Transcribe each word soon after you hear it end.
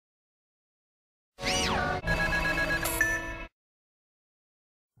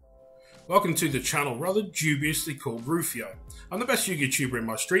Welcome to the channel rather dubiously called Rufioh. I'm the best Yu-Gi-Oh tuber in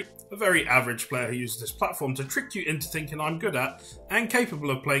my street, a very average player who uses this platform to trick you into thinking I'm good at and capable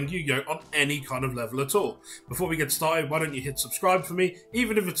of playing Yu-Gi-Oh on any kind of level at all. Before we get started, why don't you hit subscribe for me,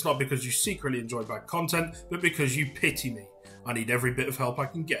 even if it's not because you secretly enjoy bad content, but because you pity me. I need every bit of help I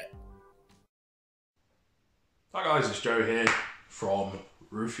can get. Hi guys, it's Joe here from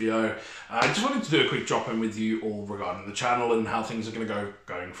Rufioh. I just wanted to do a quick drop-in with you all regarding the channel and how things are going to go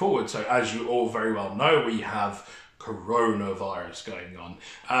going forward. So as you all very well know, we have coronavirus going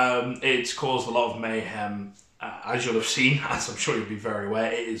on. It's caused a lot of mayhem, as you'll have seen, as I'm sure you'll be very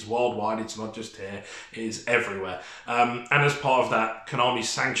aware. It is worldwide, it's not just here, it is everywhere. And as part of that, Konami's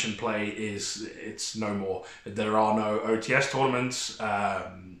sanctioned play it's no more. There are no OTS tournaments,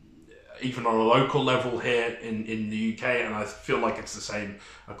 even on a local level here in the UK, and I feel like it's the same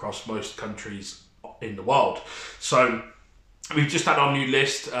across most countries in the world. So we've just had our new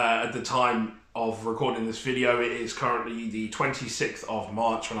list at the time of recording this video. It is currently the 26th of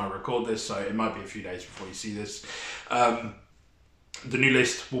March when I record this, so it might be a few days before you see this. The new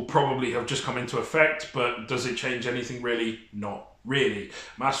list will probably have just come into effect, but does it change anything really? Not really.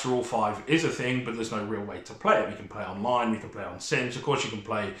 Master Rule 5 is a thing, but there's no real way to play it. We can play online, we can play on Sims. Of course, you can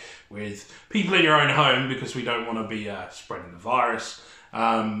play with people in your own home because we don't want to be spreading the virus,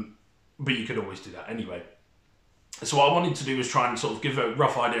 but you could always do that anyway. So what I wanted to do was try and sort of give a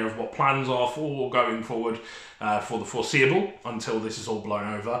rough idea of what plans are for going forward for the foreseeable until this is all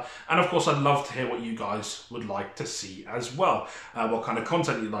blown over. And of course, I'd love to hear what you guys would like to see as well. What kind of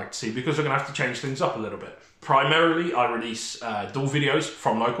content you'd like to see, because we're going to have to change things up a little bit. Primarily, I release dual videos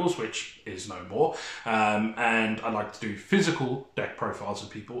from locals, which is no more. And I like to do physical deck profiles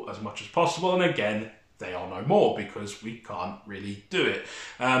of people as much as possible. And again, they are no more because we can't really do it.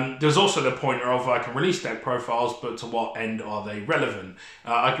 There's also the pointer of I can release deck profiles, but to what end are they relevant?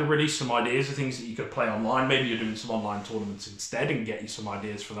 I can release some ideas of things that you could play online. Maybe you're doing some online tournaments instead and get you some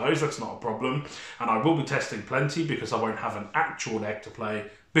ideas for those. That's not a problem. And I will be testing plenty because I won't have an actual deck to play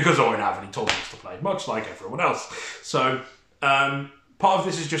because I won't have any tournaments to play, much like everyone else. So part of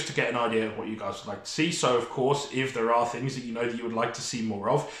this is just to get an idea of what you guys would like to see. So of course, if there are things that you know that you would like to see more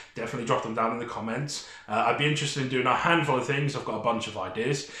of, definitely drop them down in the comments. I'd be interested in doing a handful of things. I've got a bunch of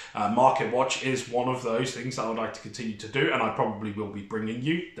ideas. Market Watch is one of those things that I would like to continue to do, and I probably will be bringing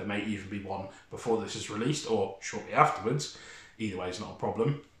you. There may even be one before this is released or shortly afterwards. Either way, it's not a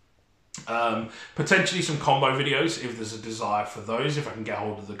problem. Potentially some combo videos if there's a desire for those, if I can get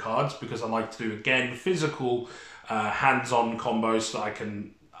hold of the cards, because I like to do, again, physical hands-on combos so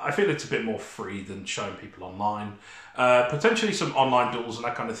I feel it's a bit more free than showing people online. Potentially some online duels and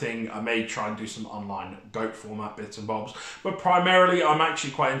that kind of thing. I may try and do some online GOAT format bits and bobs, but primarily I'm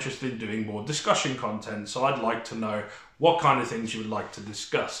actually quite interested in doing more discussion content, so I'd like to know what kind of things you would like to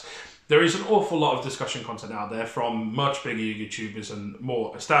discuss. There is an awful lot of discussion content out there from much bigger YouTubers and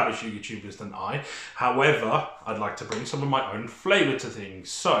more established YouTubers than I. However, I'd like to bring some of my own flavour to things.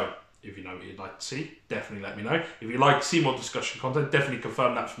 So if you know what you'd like to see, definitely let me know. If you'd like to see more discussion content, definitely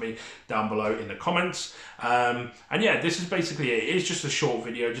confirm that for me down below in the comments. And yeah, this is basically it. It's just a short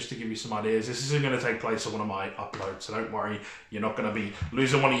video just to give you some ideas. This isn't going to take place on one of my uploads, so don't worry. You're not going to be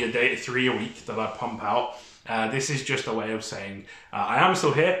losing one of your 3 a week that I pump out. This is just a way of saying I am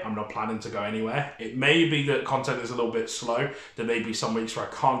still here. I'm not planning to go anywhere. It may be that content is a little bit slow. There may be some weeks where I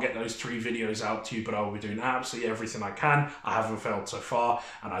can't get those 3 videos out to you, but I will be doing absolutely everything I can. I haven't failed so far,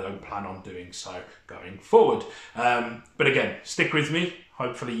 and I don't plan on doing so going forward. But again, stick with me.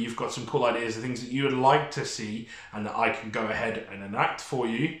 Hopefully you've got some cool ideas of things that you would like to see and that I can go ahead and enact for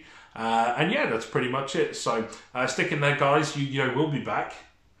you. And yeah, that's pretty much it. So stick in there, guys. Yu-Gi-Oh will be back.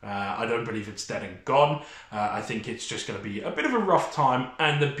 I don't believe it's dead and gone. I think it's just going to be a bit of a rough time,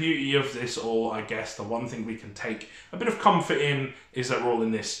 and the beauty of this all, I guess, the one thing we can take a bit of comfort in is that we're all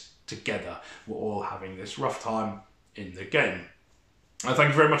in this together. We're all having this rough time in the game. Thank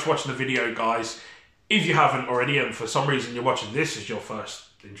you very much for watching the video, guys. If you haven't already, and for some reason you're watching this as your first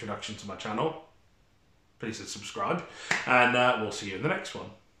introduction to my channel, please hit subscribe, and we'll see you in the next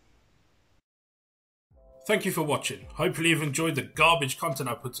one. Thank you for watching. Hopefully you've enjoyed the garbage content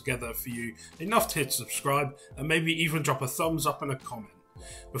I put together for you enough to hit subscribe and maybe even drop a thumbs up and a comment.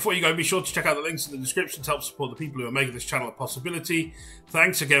 Before you go, be sure to check out the links in the description to help support the people who are making this channel a possibility.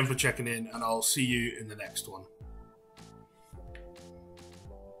 Thanks again for checking in, and I'll see you in the next one.